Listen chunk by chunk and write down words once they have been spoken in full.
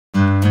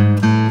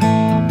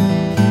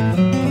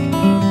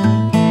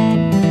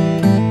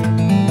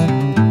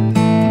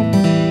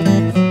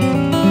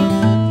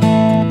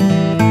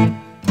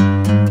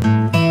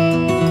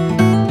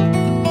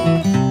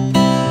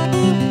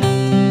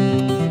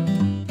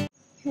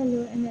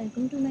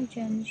welcome to my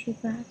channel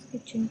Shifa's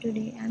Kitchen.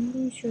 Today I'm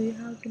going to show you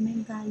how to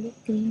make garlic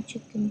green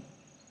chicken.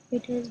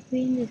 It has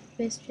been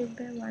requested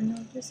by one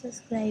of the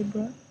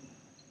subscribers.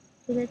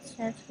 So let's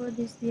start. For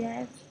this I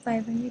have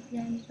 500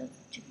 grams of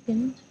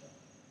chicken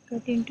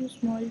cut into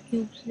small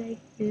cubes like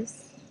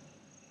this.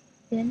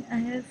 Then I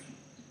have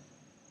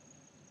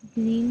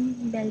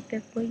green bell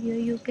pepper. Here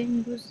you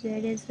can use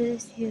red as well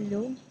as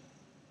yellow.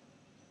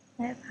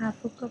 I have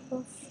half a cup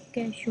of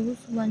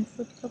cashews,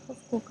 1/4 cup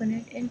of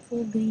coconut and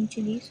 4 green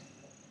chillies.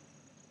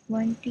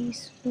 1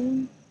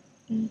 teaspoon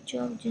each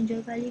of ginger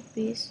garlic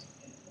paste,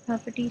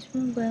 half a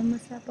teaspoon of garam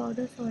masala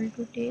powder, salt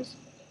to taste,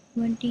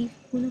 1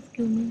 teaspoon of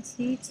cumin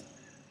seeds,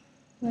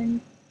 1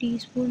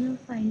 teaspoon of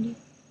finely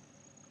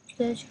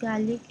crushed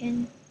garlic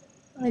and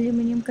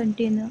aluminum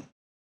container.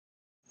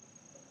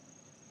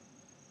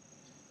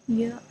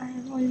 Here I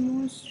have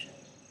almost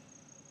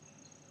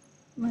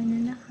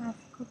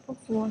 1.5 cup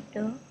of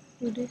water.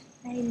 To this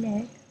I'll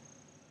add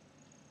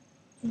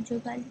ginger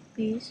garlic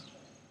paste,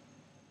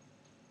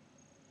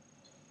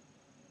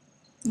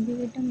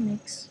 give it a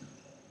mix,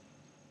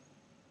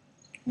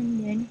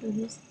 and then to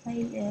this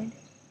I'll add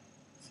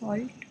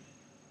salt,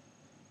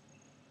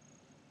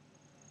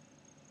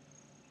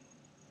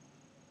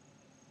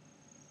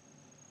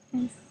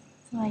 and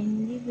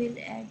finally we'll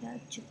add our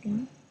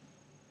chicken.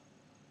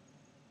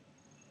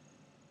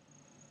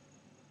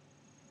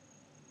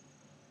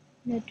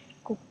 Let it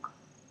cook.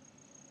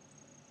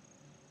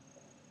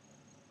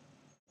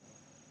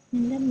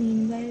 In the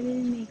meanwhile,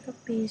 we'll make a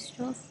paste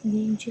of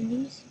green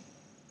chilies,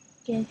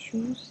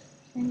 cashews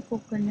and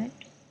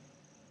coconut.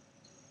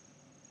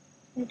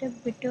 Add a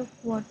bit of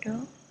water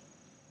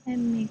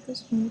and make a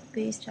smooth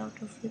paste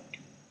out of it.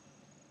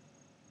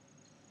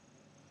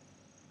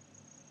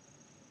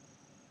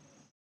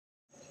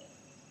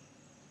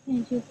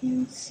 As you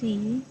can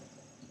see,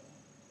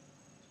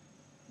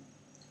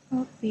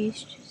 our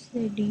paste is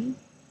ready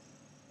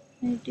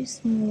and it is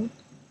smooth.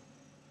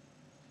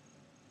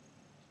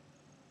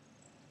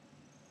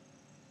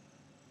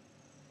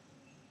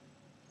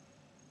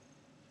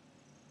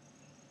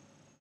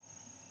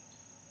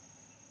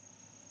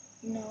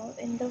 Now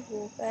in the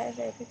wok I have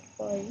added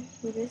oil.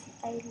 To this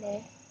I'll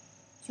add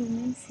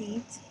cumin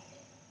seeds,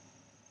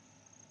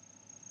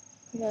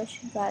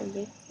 crushed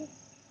garlic,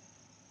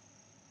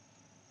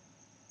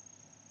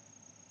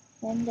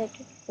 and let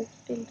it cook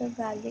till the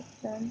garlic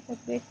turns a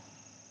bit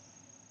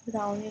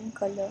brown in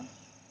color.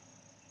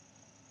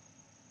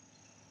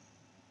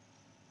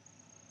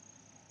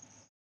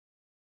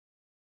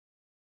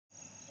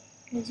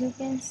 As you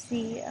can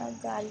see, our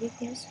garlic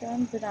has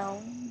turned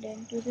brown.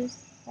 Then to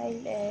this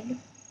I'll add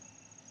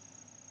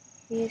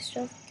paste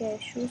of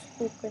cashews,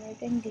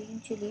 coconut and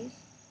green chilies.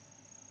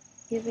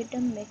 Give it a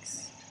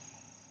mix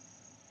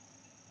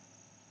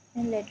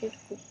and let it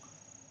cook.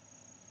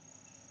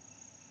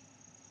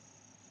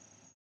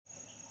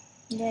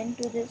 Then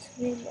to this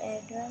we'll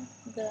add a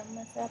garam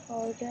masala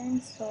powder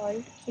and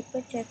salt. Keep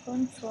a check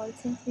on salt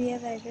since we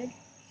have added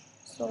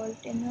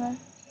salt in our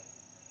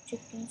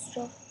chicken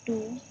stock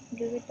too.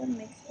 Give it a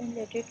mix and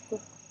let it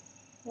cook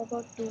for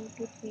about 2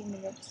 to 3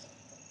 minutes.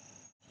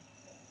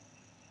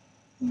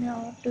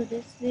 Now to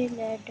this we'll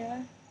add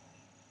our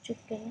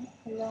chicken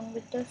along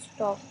with the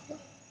stock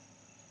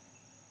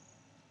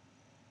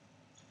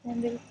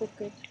and we'll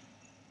cook it.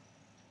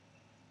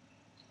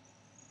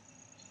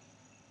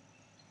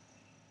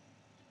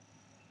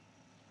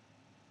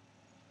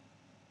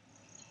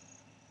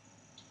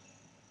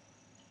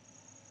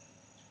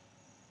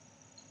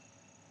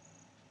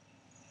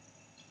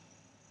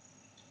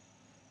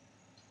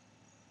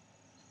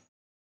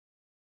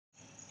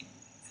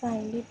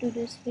 Finally to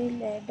this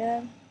we'll add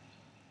a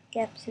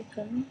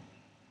capsicum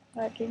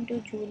cut into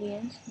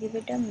juliennes. Give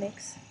it a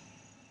mix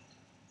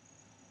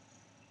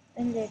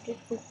and let it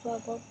cook for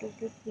about 2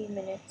 to 3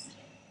 minutes.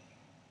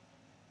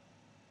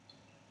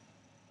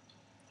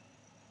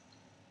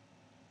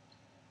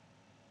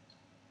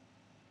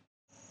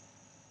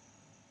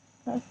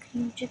 Our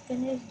cream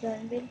chicken is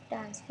done. We'll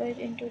transfer it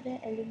into the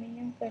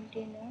aluminum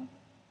container.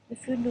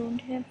 If you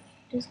don't have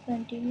this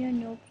container,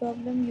 no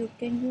problem, you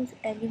can use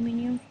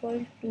aluminum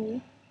foil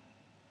too.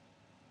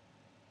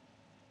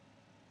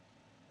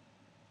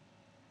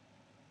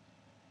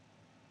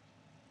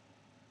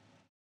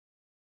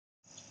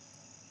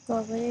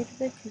 Cover it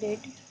with lid.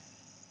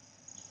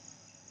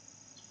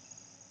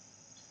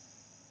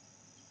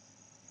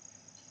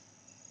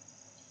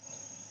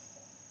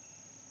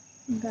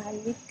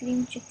 Garlic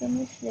cream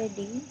chicken is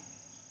ready.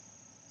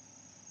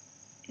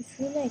 If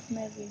you like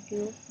my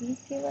video,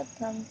 please give a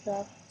thumbs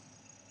up.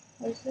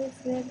 Also,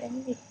 if you have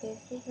any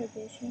requests or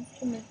suggestions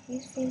to me,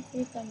 please feel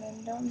free to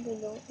comment down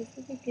below. If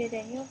you recreate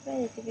any of my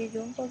recipes,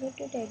 don't forget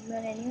to tag me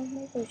on any of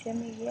my social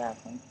media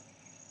accounts,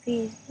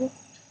 Facebook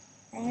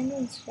and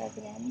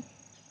Instagram.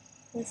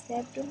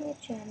 Subscribe to my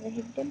channel,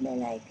 hit the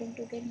bell icon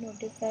to get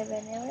notified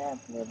whenever I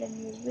upload a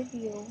new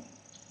video.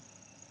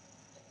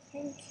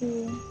 Thank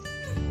you.